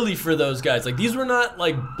too early for those guys. Like, these were not,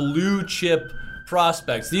 like, blue chip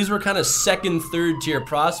prospects. These were kind of second, third tier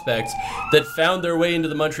prospects that found their way into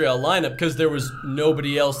the Montreal lineup because there was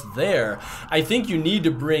nobody else there. I think you need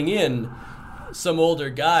to bring in some older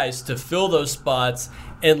guys to fill those spots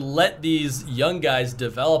and let these young guys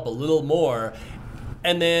develop a little more.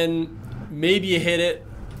 And then maybe you hit it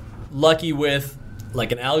lucky with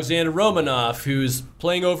like an Alexander Romanov, who's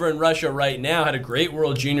playing over in Russia right now, had a great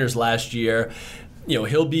World Juniors last year.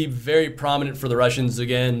 He'll be very prominent for the Russians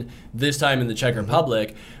again, this time in the Czech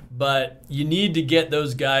Republic. But you need to get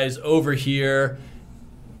those guys over here,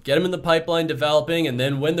 get them in the pipeline developing, and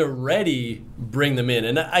then when they're ready, bring them in.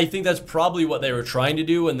 And I think that's probably what they were trying to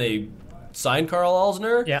do when they signed Karl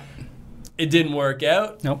Alzner. Yeah. It didn't work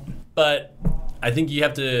out. Nope. But I think you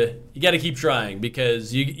got to keep trying,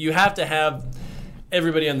 because you have to have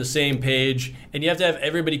everybody on the same page, and you have to have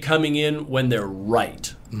everybody coming in when they're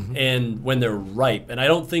right and when they're ripe. And I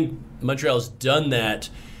don't think Montreal's done that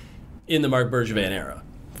in the Marc Bergevin era.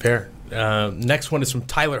 Fair. Next one is from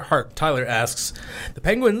Tyler Hart. Tyler asks, the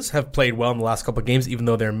Penguins have played well in the last couple of games, even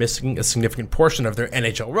though they're missing a significant portion of their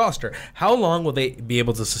NHL roster. How long will they be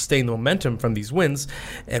able to sustain the momentum from these wins?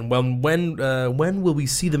 And when will we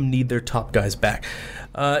see them need their top guys back?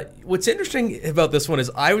 What's interesting about this one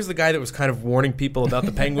is I was the guy that was kind of warning people about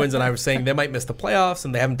the Penguins, and I was saying they might miss the playoffs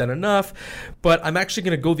and they haven't done enough. But I'm actually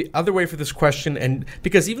going to go the other way for this question, and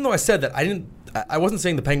because even though I said that, I wasn't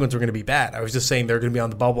saying the Penguins were going to be bad. I was just saying they're going to be on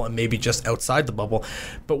the bubble and maybe just outside the bubble.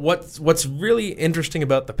 But what's really interesting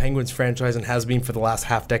about the Penguins franchise, and has been for the last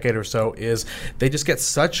half decade or so, is they just get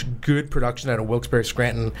such good production out of Wilkes-Barre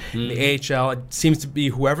Scranton. The AHL, it seems to be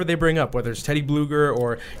whoever they bring up, whether it's Teddy Bluger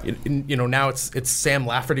or now it's Sam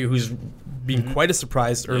Lafferty, who's been quite a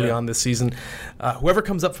surprise early on this season. Whoever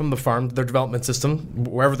comes up from the farm, their development system,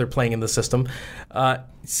 wherever they're playing in the system,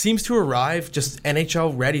 seems to arrive just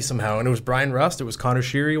NHL ready somehow. And it was Brian Rust, it was Connor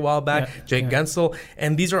Sheary a while back, Jake Gensel,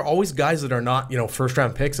 and these are always guys that are not first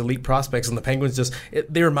round picks, elite prospects. And the Penguins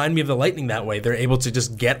they remind me of the Lightning that way. They're able to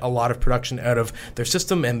just get a lot of production out of their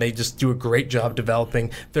system, and they just do a great job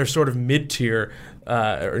developing their sort of mid-tier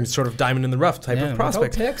or sort of diamond in the rough type of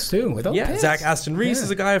prospect. Without picks, too. Picks. Zach Aston Reese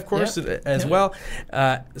is a guy, of course, as well.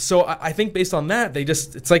 So I think based on that,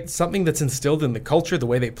 it's like something that's instilled in the culture, the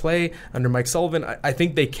way they play under Mike Sullivan. I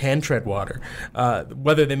think they can tread water.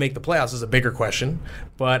 Whether they make the playoffs is a bigger question,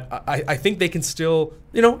 but I think they can still,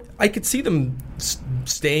 I could see them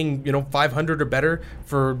staying, 500 or better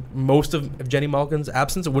for most of Jenny Malkin's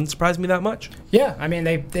absence. It wouldn't surprise me that much. Yeah, I mean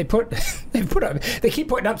they keep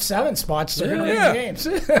putting up 7 spots. They're going to win games.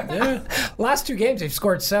 Last 2 games they've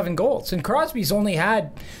scored 7 goals, and Crosby's only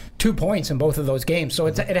had 2 points in both of those games. So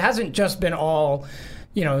it hasn't just been all,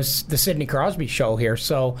 the Sidney Crosby show here.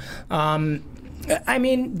 So I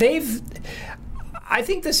mean I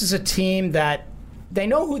think this is a team that they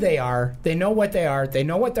know who they are, they know what they are, they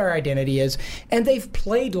know what their identity is, and they've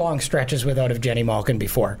played long stretches without Evgeny Malkin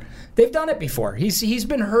before. They've done it before. He's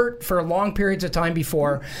been hurt for long periods of time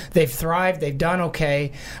before. They've thrived. They've done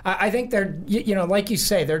okay. I think they're, like you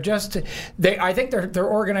say, I think their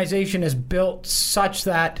organization is built such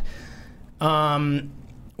that when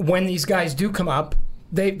these guys do come up,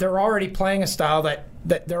 they're already playing a style that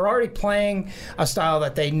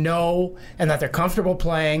they know and that they're comfortable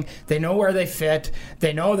playing. They know where they fit.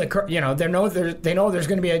 They know that they know there's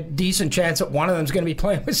going to be a decent chance that one of them's going to be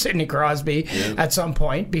playing with Sidney Crosby at some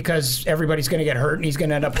point, because everybody's going to get hurt and he's going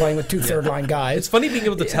to end up playing with 2 third-line guys. It's funny being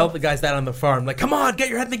able to tell the guys that on the farm, like, come on, get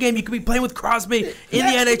your head in the game. You could be playing with Crosby in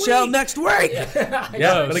the NHL next week.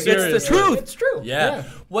 But it's the truth. It's true. Yeah.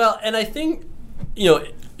 Well, and I think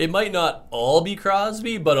it might not all be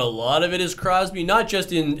Crosby, but a lot of it is Crosby, not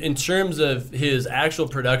just in terms of his actual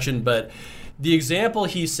production, but the example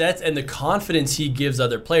he sets and the confidence he gives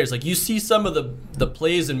other players. Like, you see some of the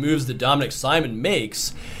plays and moves that Dominic Simon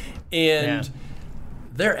makes, and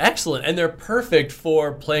they're excellent, and they're perfect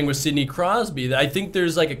for playing with Sidney Crosby. I think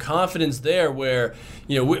there's like a confidence there where,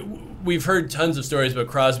 we've heard tons of stories about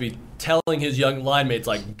Crosby telling his young line mates,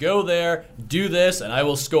 like, go there, do this, and I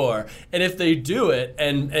will score. And if they do it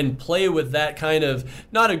and play with that kind of,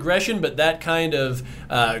 not aggression, but that kind of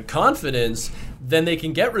confidence, then they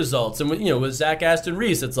can get results. And with Zach Aston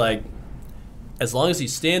Reese, it's like, as long as he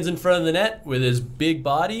stands in front of the net with his big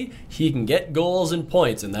body, he can get goals and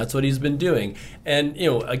points, and that's what he's been doing. And,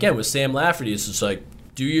 again, with Sam Lafferty, it's just like,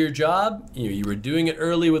 do your job. You were doing it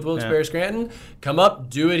early with Wilkes-Barre Scranton. Come up,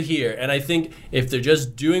 do it here. And I think if they're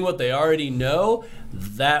just doing what they already know,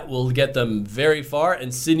 that will get them very far,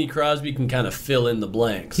 and Sidney Crosby can kind of fill in the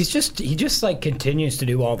blanks. He just like continues to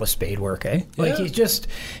do all the spade work, eh? Like,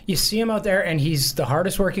 you see him out there, and he's the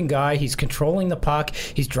hardest working guy. He's controlling the puck.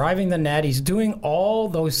 He's driving the net. He's doing all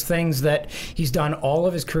those things that he's done all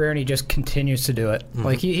of his career, and he just continues to do it. Mm-hmm.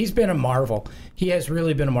 Like, he's been a marvel. He has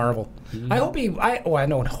really been a marvel. Mm-hmm. I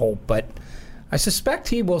don't hope, but I suspect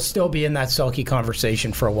he will still be in that Selke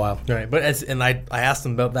conversation for a while. Right, but I asked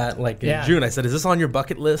him about that like in Yeah. June. I said, "Is this on your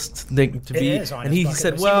bucket list to be?" Is on and his he bucket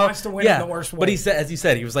said, list. "Well, He wants to win yeah." in the worst way. But he said, as he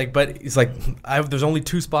said, he was like, "But he's like, there's only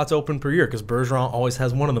 2 spots open per year because Bergeron always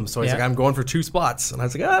has one of them." So he's Yeah. like, "I'm going for 2 spots," and I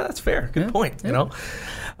was like, "Ah, that's fair. Good point." You know.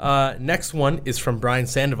 Next one is from Brian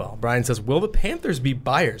Sandoval. Brian says, "Will the Panthers be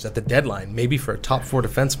buyers at the deadline, maybe for a top 4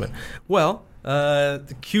 defenseman?" Well.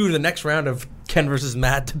 Cue to the next round of Ken versus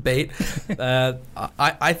Matt debate.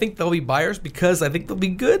 I think they'll be buyers because I think they'll be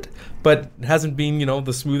good, but it hasn't been,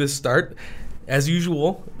 the smoothest start as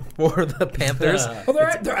usual for the Panthers. Well,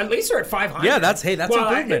 they're at least they're at 500. Yeah, that's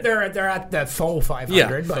improvement. They're at the full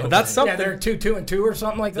 500. Yeah, but that's something. Yeah, they're 2-2 or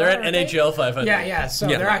something like that. They're at aren't they? NHL 500. Yeah. So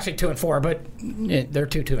Yeah. they're actually 2-4, but they're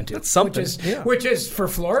 2-2. That's something, Which is for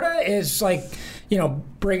Florida is like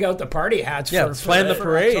bring out the party hats. Yeah, for plan the for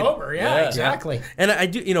parade. October. Yeah, Yeah. exactly. And I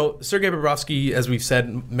do, Sergei Bobrovsky, as we've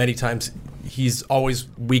said many times, he's always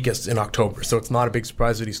weakest in October, so it's not a big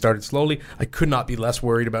surprise that he started slowly. I could not be less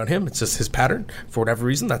worried about him. It's just his pattern. For whatever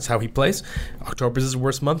reason, that's how he plays. October is his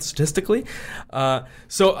worst month statistically.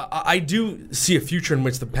 So I do see a future in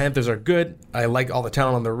which the Panthers are good. I like all the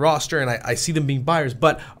talent on their roster, and I see them being buyers.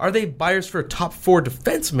 But are they buyers for a top 4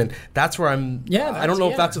 defenseman? That's where I'm. Yeah, I don't know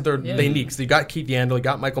if that's yeah. what they need. Because you got Keith Yandel, you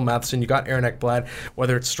got Michael Matheson, you got Aaron Ekblad.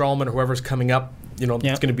 Whether it's Strawman or whoever's coming up,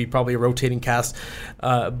 it's going to be probably a rotating cast.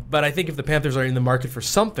 But I think if the Panthers are in the market for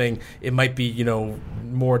something, it might be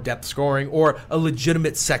more depth scoring or a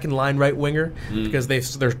legitimate second line right winger because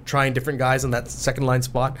they're trying different guys on that second line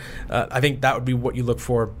spot. I think that would be what you look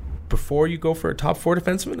for before you go for a top 4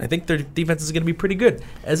 defenseman. I think their defense is going to be pretty good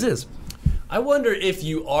as is. I wonder if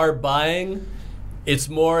you are buying, it's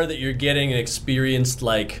more that you're getting an experienced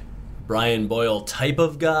like Brian Boyle type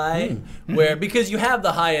of guy, where because you have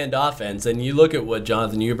the high end offense, and you look at what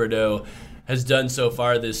Jonathan Huberdeau has done so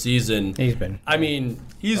far this season. He's been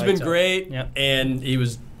great, Yep. and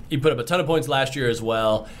he put up a ton of points last year as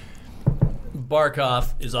well.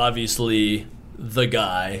 Barkov is obviously the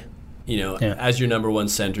guy, as your number 1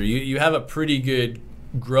 center. You have a pretty good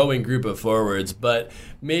growing group of forwards, but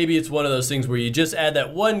maybe it's one of those things where you just add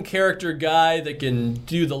that one character guy that can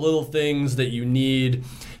do the little things that you need.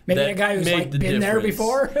 Maybe a guy who's been there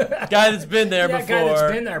before. Guy that's been there before. Guy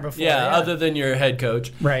that's been there before. Yeah, other than your head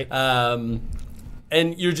coach. Right. And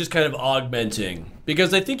you're just kind of augmenting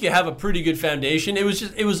because I think you have a pretty good foundation. It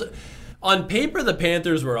was on paper the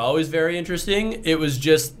Panthers were always very interesting. It was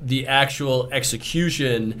just the actual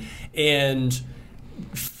execution and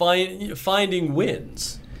finding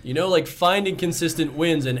wins. Finding consistent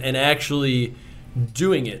wins and actually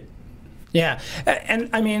doing it. Yeah, and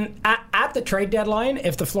I mean, at the trade deadline,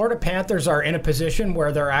 if the Florida Panthers are in a position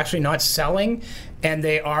where they're actually not selling and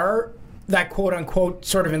they are that quote-unquote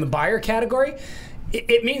sort of in the buyer category,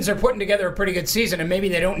 it means they're putting together a pretty good season, and maybe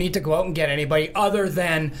they don't need to go out and get anybody other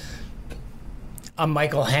than a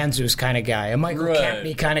Michael Handzus kind of guy, a Michael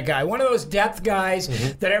Kempny kind of guy, one of those depth guys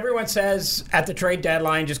that everyone says at the trade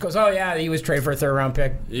deadline just goes, oh yeah, he was traded for a 3rd-round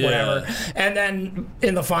pick, whatever. And then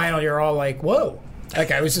in the final, you're all like, whoa. That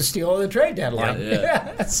guy was the steal of the trade deadline.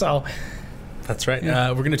 Yeah. So That's right.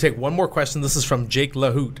 We're going to take one more question. This is from Jake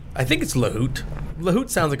Lahoot. I think it's Lahoot. Lahoot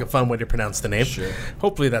sounds like a fun way to pronounce the name. Sure.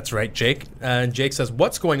 Hopefully that's right, Jake. And Jake says,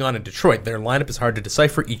 what's going on in Detroit? Their lineup is hard to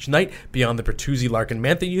decipher each night beyond the Bertuzzi, Larkin,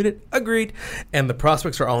 Mantha unit. Agreed. And the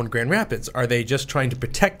prospects are all in Grand Rapids. Are they just trying to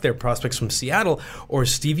protect their prospects from Seattle, or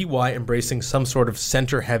is Stevie Y embracing some sort of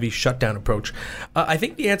center-heavy shutdown approach? I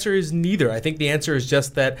think the answer is neither. I think the answer is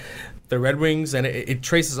just that the Red Wings, and it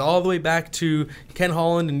traces all the way back to Ken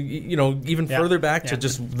Holland, and even further back to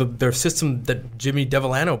just their system that Jimmy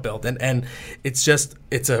Devellano built, and it's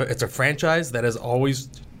a franchise that has always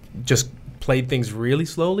just played things really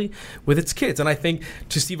slowly with its kids. And I think,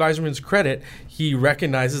 to Steve Yzerman's credit, he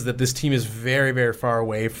recognizes that this team is very, very far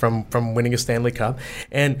away from winning a Stanley Cup.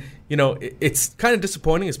 And, it's kind of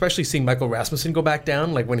disappointing, especially seeing Michael Rasmussen go back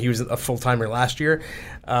down, like when he was a full-timer last year.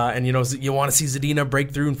 And, you want to see Zadina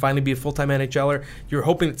break through and finally be a full-time NHLer. You're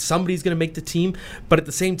hoping that somebody's going to make the team. But at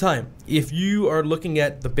the same time, if you are looking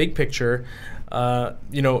at the big picture,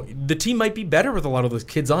 the team might be better with a lot of those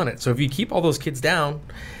kids on it. So if you keep all those kids down,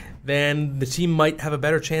 then the team might have a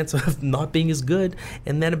better chance of not being as good,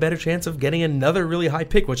 and then a better chance of getting another really high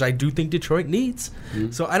pick, which I do think Detroit needs.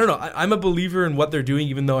 So I don't know. I'm a believer in what they're doing,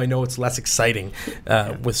 even though I know it's less exciting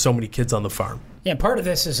with so many kids on the farm. Yeah, part of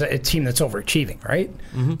this is a team that's overachieving, right?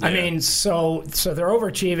 I mean, so they're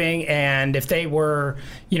overachieving, and if they were,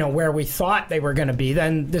 where we thought they were going to be,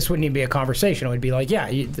 then this wouldn't even be a conversation. It would be like,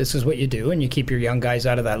 this is what you do, and you keep your young guys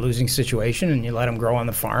out of that losing situation, and you let them grow on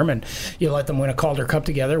the farm, and you let them win a Calder Cup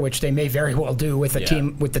together, which they may very well do with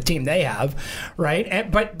the team they have,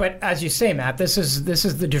 right? But as you say, Matt, this is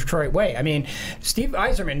the Detroit way. I mean, Steve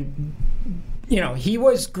Yzerman, he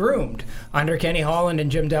was groomed under Kenny Holland and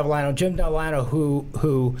Jim Devellano. Jim Devellano,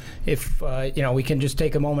 who, if we can just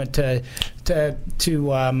take a moment to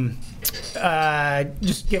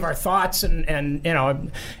just give our thoughts and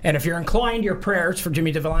if you're inclined, your prayers for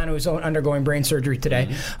Jimmy Devellano, who's undergoing brain surgery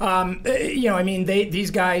today.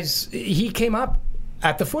 These guys, he came up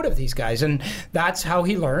at the foot of these guys, and that's how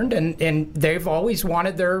he learned, and they've always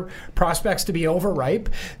wanted their prospects to be overripe.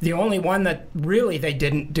 The only one that really they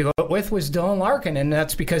didn't do it with was Dylan Larkin, and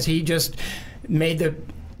that's because he just made the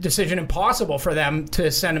decision impossible for them to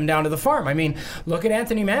send him down to the farm. I mean, look at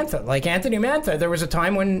Anthony Mantha. Like Anthony Mantha, there was a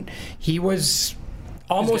time when he was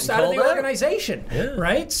almost out of the organization,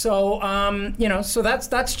 right? So, so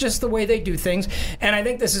that's just the way they do things. And I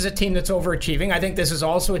think this is a team that's overachieving. I think this is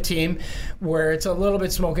also a team where it's a little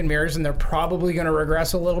bit smoke and mirrors, and they're probably going to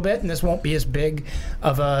regress a little bit, and this won't be as big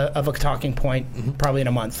of a talking point probably in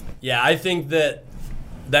a month. Yeah, I think that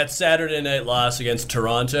Saturday night loss against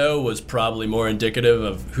Toronto was probably more indicative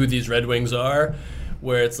of who these Red Wings are,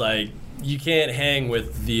 where it's like, you can't hang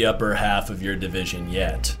with the upper half of your division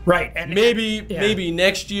yet. Right. And maybe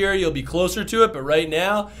next year you'll be closer to it, but right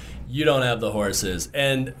now you don't have the horses.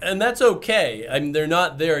 And that's okay. I mean, they're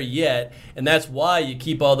not there yet, and that's why you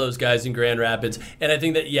keep all those guys in Grand Rapids. And I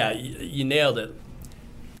think that, you nailed it.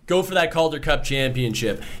 Go for that Calder Cup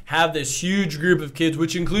championship. Have this huge group of kids,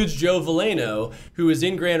 which includes Joe Veleno, who is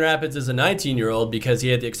in Grand Rapids as a 19-year-old because he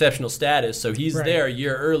had the exceptional status, so he's there a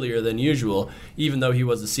year earlier than usual, even though he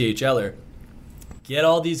was a CHLer. Get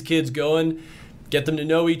all these kids going. Get them to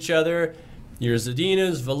know each other. Your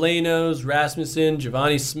Zadinas, Velenos, Rasmussen,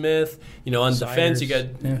 Giovanni Smith. On defense, you got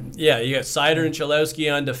Seider and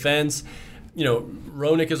Chalowski on defense.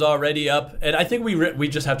 Hronek is already up, and I think we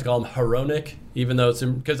just have to call him Hronek, even though it's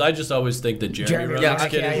because I just always think that Jeremy Hronek's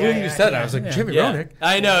kidding. When you said that, I was like, Jimmy Hronek.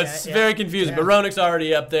 I know, it's very confusing, but Hronek's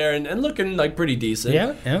already up there and looking like pretty decent.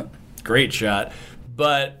 Yeah. Great shot.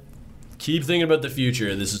 But keep thinking about the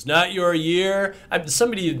future. This is not your year.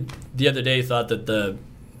 Somebody the other day thought that the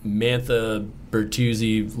Mantha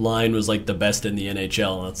Bertuzzi line was like the best in the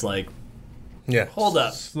NHL, and it's like, hold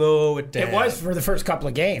up. Slow it down. It was for the first couple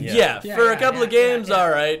of games. For a couple of games, all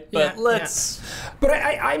right. But let's... But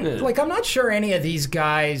I'm not sure any of these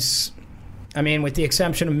guys... I mean, with the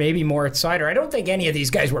exception of maybe Moritz Seider, I don't think any of these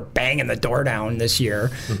guys were banging the door down this year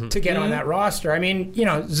to get on that roster. I mean,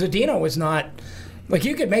 Zadina was not... Like,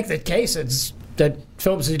 you could make the case that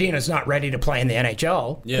Philip Zadina is not ready to play in the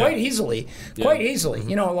NHL quite easily.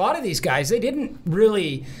 A lot of these guys, they didn't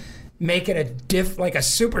really... make it a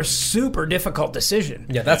super, super difficult decision.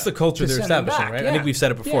 Yeah, that's the culture they're establishing, right? I think we've said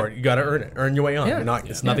it before. You got to earn it. Earn your way on. You're not.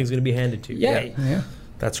 Nothing's going to be handed to you. Yeah.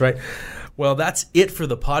 That's right. Well, that's it for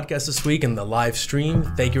the podcast this week and the live stream.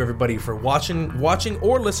 Thank you, everybody, for watching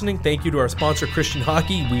or listening. Thank you to our sponsor, Christian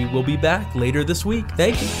Hockey. We will be back later this week.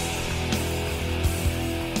 Thank you.